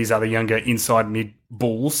couple of these other younger inside mid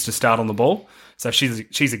bulls to start on the ball. So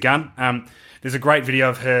she's a gun. There's a great video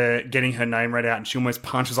of her getting her name read out and she almost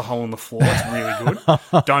punches a hole in the floor. It's really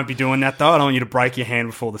good. Don't be doing that, though. I don't want you to break your hand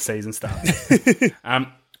before the season starts.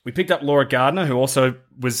 We picked up Laura Gardner, who also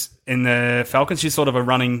was in the Falcons. She's sort of a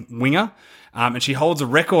running winger, and she holds a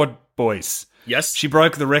record, boys. Yes. She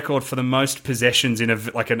broke the record for the most possessions in an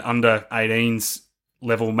under-18s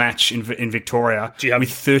level match in Victoria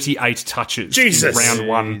with 38 touches in round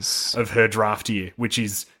 1 of her draft year, which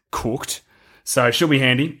is cooked. So she'll be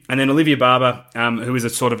handy. And then Olivia Barber, who is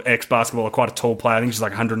a sort of ex-basketballer, quite a tall player. I think she's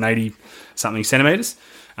like 180-something centimetres.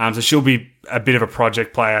 So she'll be a bit of a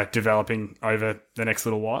project player developing over the next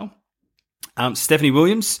little while. Stephanie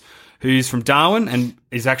Williams, who's from Darwin and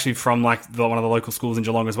is actually from one of the local schools in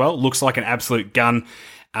Geelong as well. Looks like an absolute gun.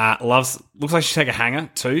 Looks like she'll take a hanger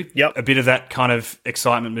too. Yep. A bit of that kind of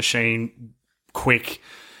excitement machine, quick,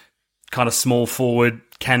 kind of small forward,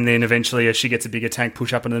 can then eventually, as she gets a bigger tank,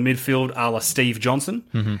 push up into the midfield, a la Steve Johnson.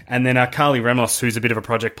 Mm-hmm. And then Carly Ramos, who's a bit of a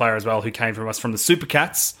project player as well, who came from us from the Super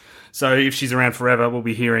Cats. So if she's around forever, we'll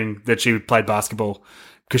be hearing that she played basketball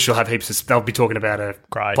because she'll have they'll be talking about her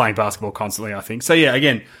playing basketball constantly, I think. So yeah,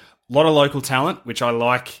 again, a lot of local talent, which I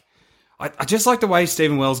like. I just like the way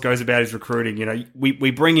Stephen Wells goes about his recruiting. You know,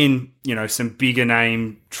 we bring in, you know, some bigger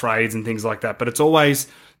name trades and things like that, but it's always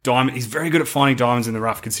diamond. He's very good at finding diamonds in the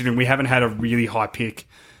rough, considering we haven't had a really high pick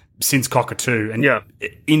since Cockatoo, and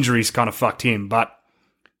injuries kind of fucked him, but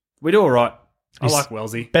we do all right. I like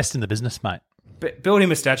Wellsy. Best in the business, mate. Build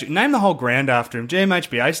him a statue. Name the whole ground after him.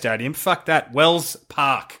 GMHBA Stadium. Fuck that. Wells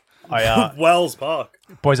Park. Wells Park.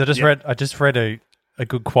 Boys, I just read a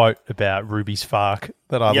good quote about Ruby Spark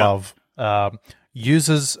that I love.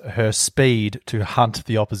 Uses her speed to hunt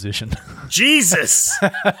the opposition. Jesus!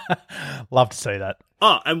 Love to see that.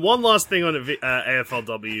 Oh, and one last thing on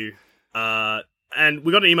AFLW. And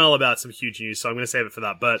we got an email about some huge news, so I'm going to save it for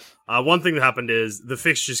that. But one thing that happened is the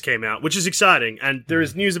fixtures came out, which is exciting. And there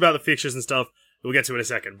is news about the fixtures and stuff we'll get to in a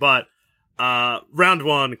second. But round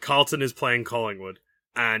one, Carlton is playing Collingwood.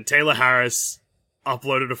 And Taylor Harris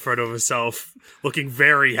uploaded a photo of herself looking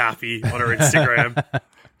very happy on her Instagram.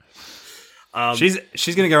 She's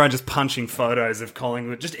going to go around just punching photos of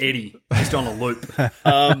Collingwood, just Eddie, just on a loop.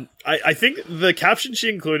 I think the caption she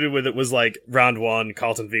included with it was like round one,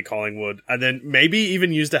 Carlton v Collingwood, and then maybe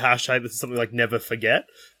even used a hashtag that's something like never forget.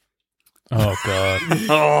 Oh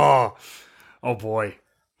god. Oh boy.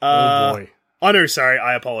 Oh no, sorry,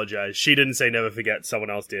 I apologize. She didn't say never forget, someone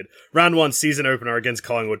else did. Round one, season opener against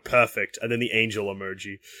Collingwood, perfect, and then the angel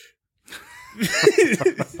emoji.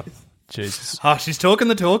 Jesus. Oh, she's talking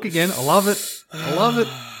the talk again. I love it. I love it.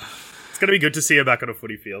 It's going to be good to see her back on a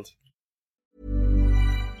footy field.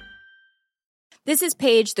 This is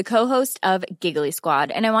Paige, the co-host of Giggly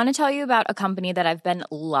Squad, and I want to tell you about a company that I've been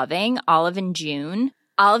loving, Olive & June.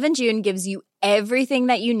 Olive & June gives you everything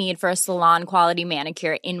that you need for a salon-quality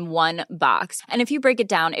manicure in one box. And if you break it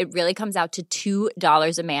down, it really comes out to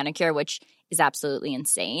 $2 a manicure, which is absolutely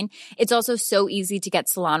insane. It's also so easy to get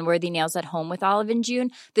salon-worthy nails at home with Olive &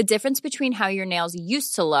 June. The difference between how your nails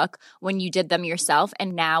used to look when you did them yourself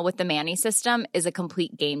and now with the Mani system is a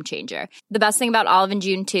complete game changer. The best thing about Olive &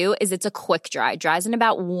 June, too, is it's a quick dry. Dries in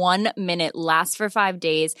about 1 minute, lasts for 5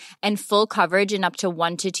 days, and full coverage in up to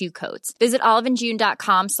 1 to 2 coats. Visit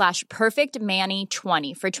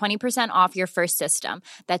oliveandjune.com/perfectmani20 for 20% off your first system.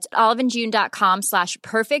 That's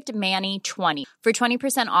oliveandjune.com/perfectmani20 for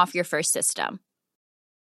 20% off your first system.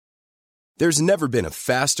 There's never been a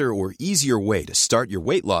faster or easier way to start your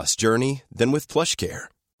weight loss journey than with PlushCare.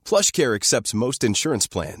 PlushCare accepts most insurance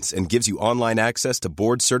plans and gives you online access to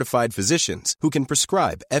board-certified physicians who can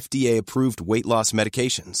prescribe FDA-approved weight loss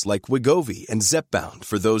medications like Wegovy and Zepbound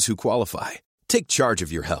for those who qualify. Take charge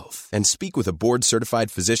of your health and speak with a board-certified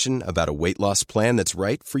physician about a weight loss plan that's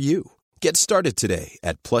right for you. Get started today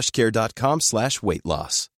at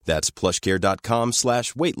plushcare.com/weightloss. That's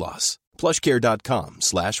plushcare.com/weightloss.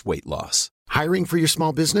 plushcare.com/weightloss. Hiring for your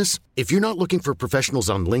small business? If you're not looking for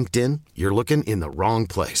professionals on LinkedIn, you're looking in the wrong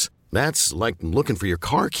place. That's like looking for your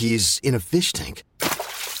car keys in a fish tank.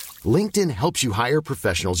 LinkedIn helps you hire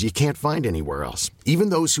professionals you can't find anywhere else,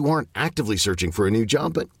 even those who aren't actively searching for a new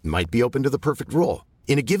job but might be open to the perfect role.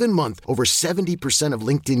 In a given month, over 70% of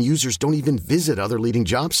LinkedIn users don't even visit other leading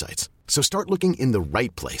job sites. So start looking in the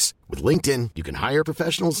right place. With LinkedIn, you can hire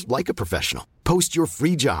professionals like a professional. Post your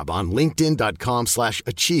free job on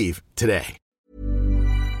linkedin.com/achieve today.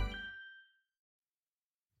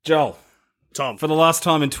 Joel. Tom. For the last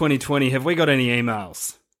time in 2020, have we got any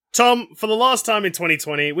emails? Tom, for the last time in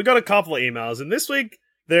 2020, we got a couple of emails, and this week,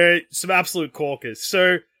 they're some absolute corkers.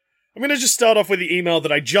 So, I'm going to just start off with the email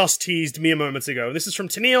that I just teased mere moments ago. This is from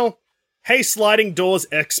Tennille. Hey, sliding doors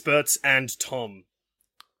experts and Tom.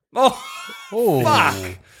 Oh,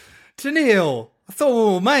 fuck. Tennille. I thought we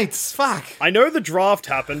were mates. Fuck. I know the draft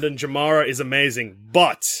happened and Jamara is amazing,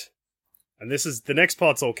 but... And this is... The next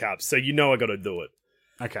part's all caps, so you know I gotta do it.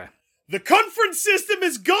 Okay. The conference system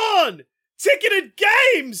is gone! Ticketed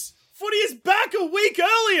games! Footy is back a week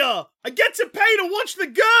earlier! I get to pay to watch the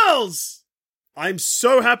girls! I'm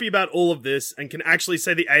so happy about all of this and can actually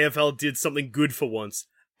say the AFL did something good for once.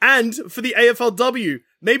 And for the AFLW,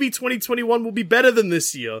 maybe 2021 will be better than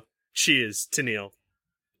this year. Cheers, Tennille.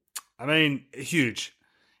 I mean, huge.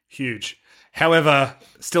 Huge. However,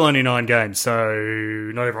 still only 9 games, so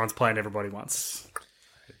not everyone's playing everybody once.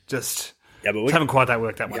 Just haven't quite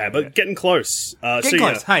worked that way. Yeah, but getting close. Getting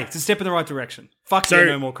close. Yeah. Hey, it's a step in the right direction. Fuck yeah,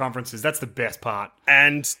 no more conferences. That's the best part.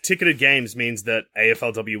 And ticketed games means that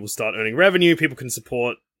AFLW will start earning revenue. People can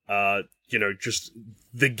support just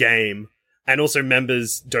the game. And also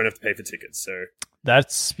members don't have to pay for tickets. So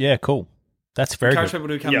that's, cool. That's very Encourage good. people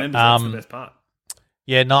to become members. That's the best part.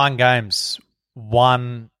 Yeah, 9 games,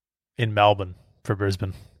 1 in Melbourne for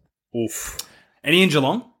Brisbane. Oof. Any in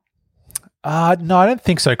Geelong? No, I don't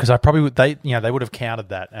think so, because I probably would. They would have counted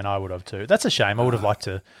that, and I would have too. That's a shame. I would have liked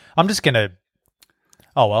to. I'm just gonna.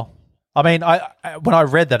 Oh well. I mean, I when I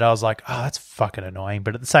read that, I was like, oh, that's fucking annoying.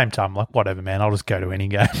 But at the same time, like, whatever, man. I'll just go to any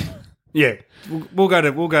game. Yeah, we'll go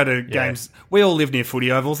to games. We all live near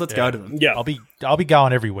footy ovals. Let's go to them. Yeah, I'll be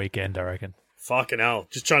going every weekend, I reckon. Fucking hell,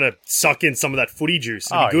 just trying to suck in some of that footy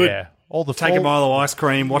juice. It'll be good. Yeah, Take a mile of ice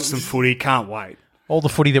cream, watch some footy. Can't wait. All the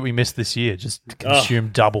footy that we missed this year, just consume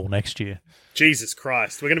double next year. Jesus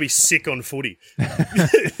Christ, we're going to be sick on footy.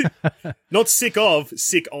 Not sick of,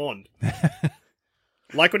 sick on.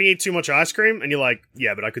 Like when you eat too much ice cream and you're like,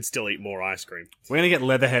 yeah, but I could still eat more ice cream. We're going to get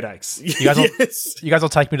leather headaches. You guys will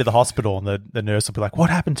take me to the hospital and the nurse will be like, what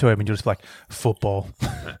happened to him? And you'll just be like, football.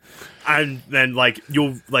 And then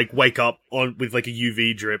you'll wake up with a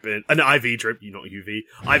UV drip in, an IV drip, not UV,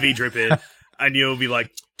 IV drip in, and you'll be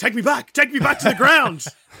like, take me back to the ground.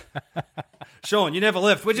 Sean, you never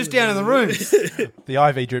left. We're just down in the rooms. The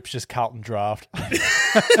IV drip's just Carlton Draft.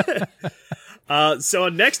 So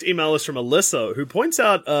our next email is from Alyssa, who points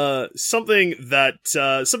out something that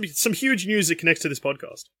some huge news that connects to this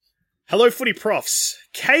podcast. Hello, footy profs.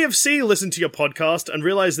 KFC listened to your podcast and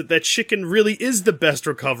realized that their chicken really is the best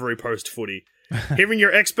recovery post-footy. Hearing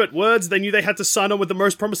your expert words, they knew they had to sign on with the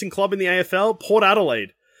most promising club in the AFL, Port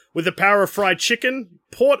Adelaide. With the power of fried chicken,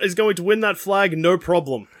 Port is going to win that flag no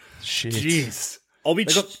problem. Shit. Jeez. They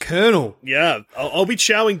got Colonel. Yeah, I'll be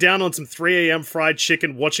chowing down on some 3 a.m. fried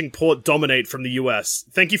chicken watching Port dominate from the US.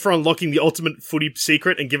 Thank you for unlocking the ultimate footy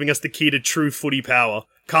secret and giving us the key to true footy power.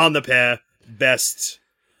 Calm the pair. Best.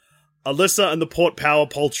 Alyssa and the Port Power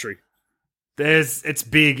Poultry. It's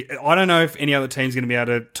big. I don't know if any other team's going to be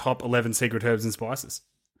able to top 11 secret herbs and spices.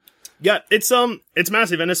 Yeah, it's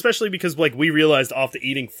massive, and especially because we realized after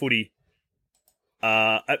eating footy,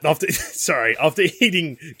 after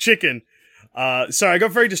eating chicken. Sorry, I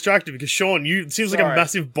got very distracted because Sean, it seems like a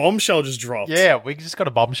massive bombshell just dropped. Yeah, we just got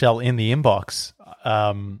a bombshell in the inbox.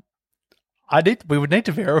 We would need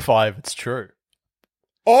to verify if it's true.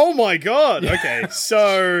 Oh my god! Okay,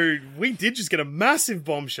 so we did just get a massive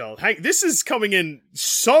bombshell. Hank, this is coming in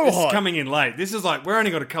so hot. This is coming in late. This is we're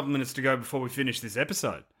only got a couple minutes to go before we finish this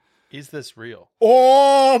episode. Is this real?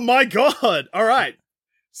 Oh my god! All right,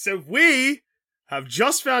 so we have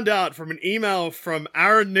just found out from an email from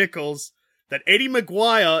Aaron Nichols that Eddie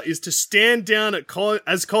Maguire is to stand down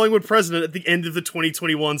as Collingwood president at the end of the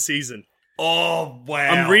 2021 season. Oh, wow.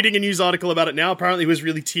 I'm reading a news article about it now. Apparently he was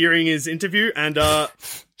really tearing his interview, and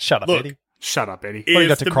Shut up, Eddie. Shut up, Eddie. What do you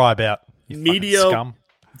got to cry about, you media, scum?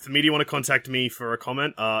 If the media want to contact me for a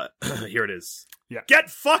comment, here it is. Yeah. Get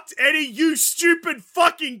fucked, Eddie, you stupid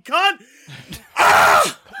fucking cunt!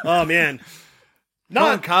 Ah! Oh, man.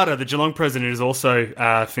 Colin Carter, the Geelong president, is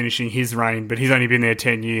also finishing his reign, but he's only been there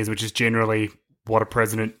 10 years, which is generally what a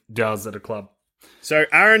president does at a club. So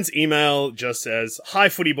Aaron's email just says, "Hi,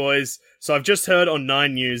 footy boys. So I've just heard on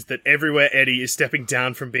 9 News that Everywhere Eddie is stepping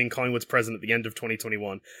down from being Collingwood's president at the end of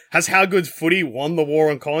 2021. Has How Good's Footy won the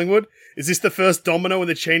war on Collingwood? Is this the first domino in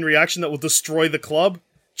the chain reaction that will destroy the club?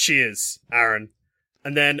 Cheers, Aaron."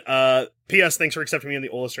 And then, P.S. Thanks for accepting me on the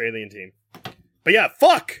All-Australian team. But yeah,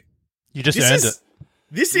 fuck! You just earned it.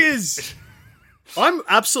 This is... I'm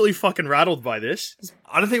absolutely fucking rattled by this.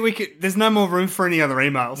 I don't think we could... There's no more room for any other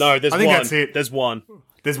emails. No, there's one. I think that's it. There's one.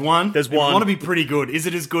 There's one? There's one. It want to be pretty good. Is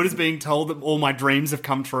it as good as being told that all my dreams have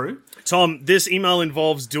come true? Tom, this email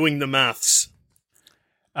involves doing the maths.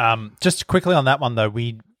 Just quickly on that one, though,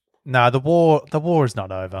 the war is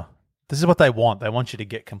not over. This is what they want. They want you to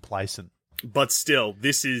get complacent. But still,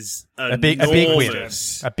 this is a big win.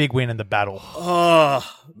 A big win in the battle. Oh,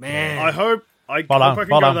 man. I hope I can go to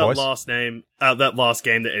that last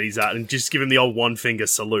game that Eddie's at and just give him the old one finger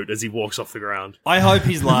salute as he walks off the ground. I hope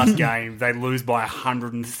his last game they lose by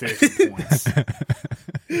 130 points.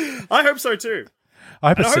 I hope so too. I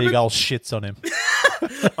hope a seagull shits on him.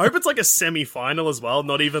 I hope it's like a semi-final as well,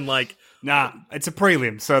 not even like... Nah, it's a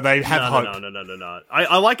prelim, so they have hope. No.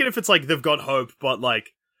 I like it if it's like they've got hope, but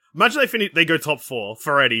like... Imagine they go top 4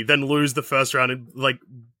 for Eddie, then lose the first round and like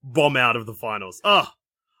bomb out of the finals.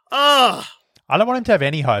 I don't want him to have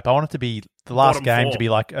any hope. I want it to be the last Bottom game 4. to be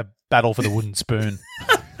like a battle for the wooden spoon.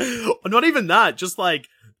 Not even that, just like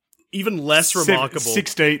even less remarkable.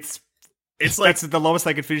 16th. It's like that's the lowest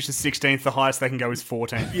they could finish is 16th. The highest they can go is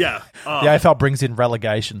 14th. Yeah. The AFL brings in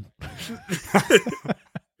relegation.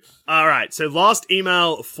 All right. So last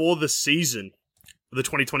email for the season of the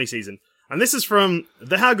 2020 season. And this is from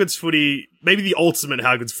the How Good's Footy, maybe the ultimate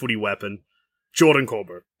How Good's Footy weapon, Jordan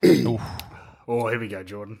Corber. Oh, here we go,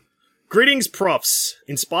 Jordan. Greetings, profs.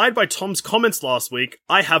 Inspired by Tom's comments last week,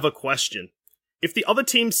 I have a question. If the other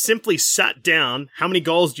team simply sat down, how many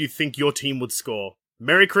goals do you think your team would score?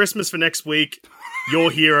 Merry Christmas for next week.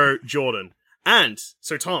 Your hero, Jordan. And,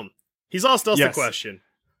 so Tom, he's asked us the question.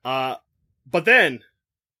 But then,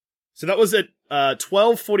 so that was at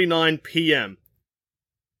 12:49 p.m.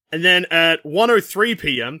 And then at 1:03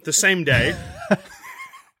 p.m., the same day,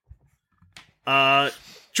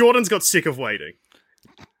 Jordan's got sick of waiting.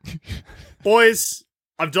 Boys,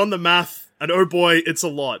 I've done the math, and oh boy, it's a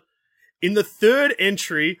lot. In the third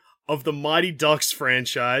entry of the Mighty Ducks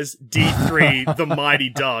franchise, D3, the Mighty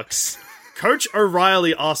Ducks, Coach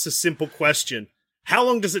O'Reilly asks a simple question. How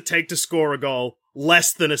long does it take to score a goal?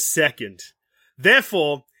 Less than a second.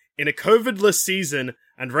 Therefore, in a COVID-less season,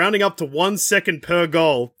 and rounding up to 1 second per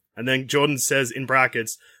goal, and then Jordan says in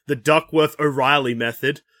brackets, the Duckworth-O'Reilly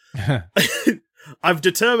method, I've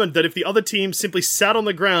determined that if the other team simply sat on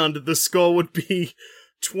the ground, the score would be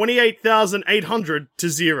 28,800 to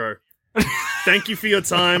 0. Thank you for your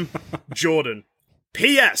time, Jordan.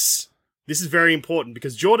 P.S. This is very important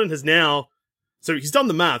because Jordan has now, so he's done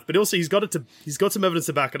the math, but also he's got some evidence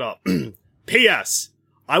to back it up. P.S.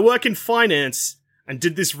 I work in finance and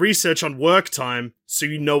did this research on work time, so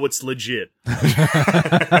you know it's legit.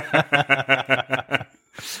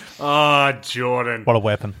 Oh, Jordan. What a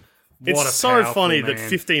weapon. It's so funny that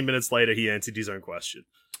 15 minutes later he answered his own question.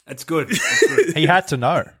 It's good. It's good. He had to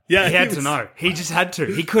know. Yeah, he had to know. He just had to.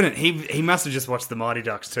 He couldn't. He must have just watched The Mighty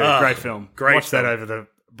Ducks too. Great film. Watch that over the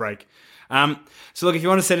break. So look, if you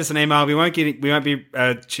want to send us an email, we won't be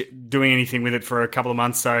doing anything with it for a couple of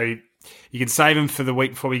months. So you can save them for the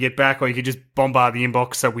week before we get back, or you can just bombard the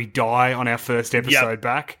inbox so we die on our first episode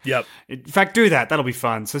back. Yep. In fact, do that. That'll be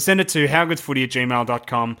fun. So send it to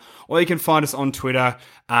howgoodsfooty@gmail.com, or you can find us on Twitter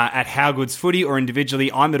at howgoodsfooty, or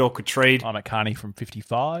individually. I'm at Awkward Treed. I'm at Carney from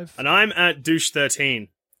 55. And I'm at Douche13.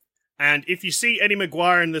 And if you see Eddie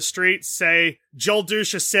Maguire in the street, say, Joel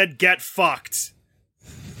Douche said get fucked.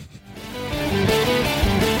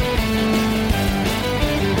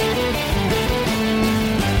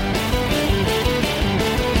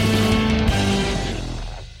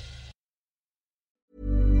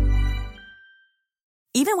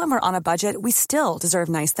 Even when we're on a budget, we still deserve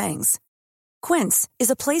nice things. Quince is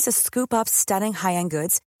a place to scoop up stunning high-end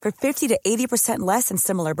goods for 50 to 80% less than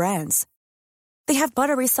similar brands. They have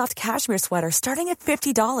buttery soft cashmere sweaters starting at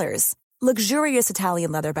 $50, luxurious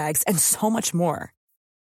Italian leather bags, and so much more.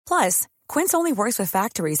 Plus, Quince only works with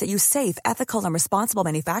factories that use safe, ethical, and responsible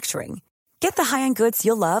manufacturing. Get the high-end goods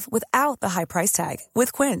you'll love without the high price tag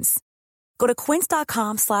with Quince. Go to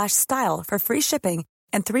quince.com/style for free shipping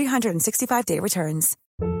and 365-day returns.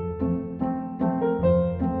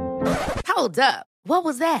 Hold up. What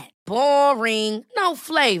was that? Boring. No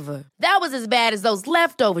flavor. That was as bad as those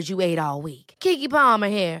leftovers you ate all week. Keke Palmer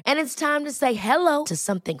here. And it's time to say hello to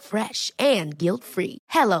something fresh and guilt-free.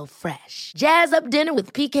 HelloFresh. Jazz up dinner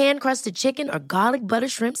with pecan-crusted chicken or garlic butter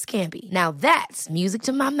shrimp scampi. Now that's music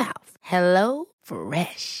to my mouth.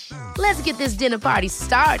 HelloFresh. Let's get this dinner party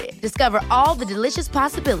started. Discover all the delicious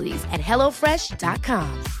possibilities at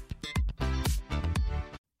HelloFresh.com.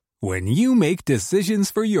 When you make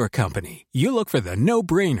decisions for your company, you look for the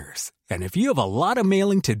no-brainers. And if you have a lot of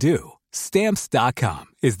mailing to do, Stamps.com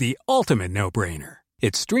is the ultimate no-brainer.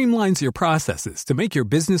 It streamlines your processes to make your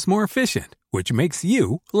business more efficient, which makes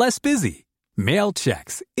you less busy. Mail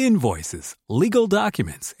checks, invoices, legal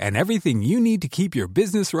documents, and everything you need to keep your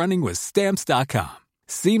business running with Stamps.com.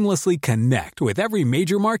 Seamlessly connect with every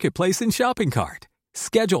major marketplace and shopping cart.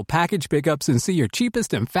 Schedule package pickups and see your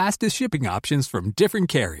cheapest and fastest shipping options from different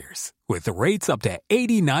carriers, with rates up to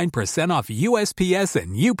 89% off USPS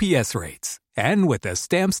and UPS rates. And with the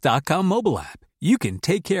Stamps.com mobile app, you can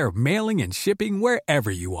take care of mailing and shipping wherever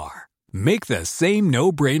you are. Make the same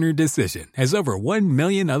no-brainer decision as over 1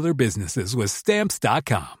 million other businesses with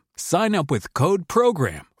Stamps.com. Sign up with code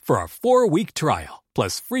PROGRAM for a 4-week trial,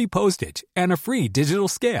 plus free postage and a free digital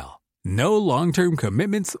scale. No long-term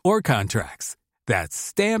commitments or contracts. That's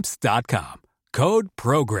Stamps.com. Code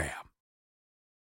PROGRAM.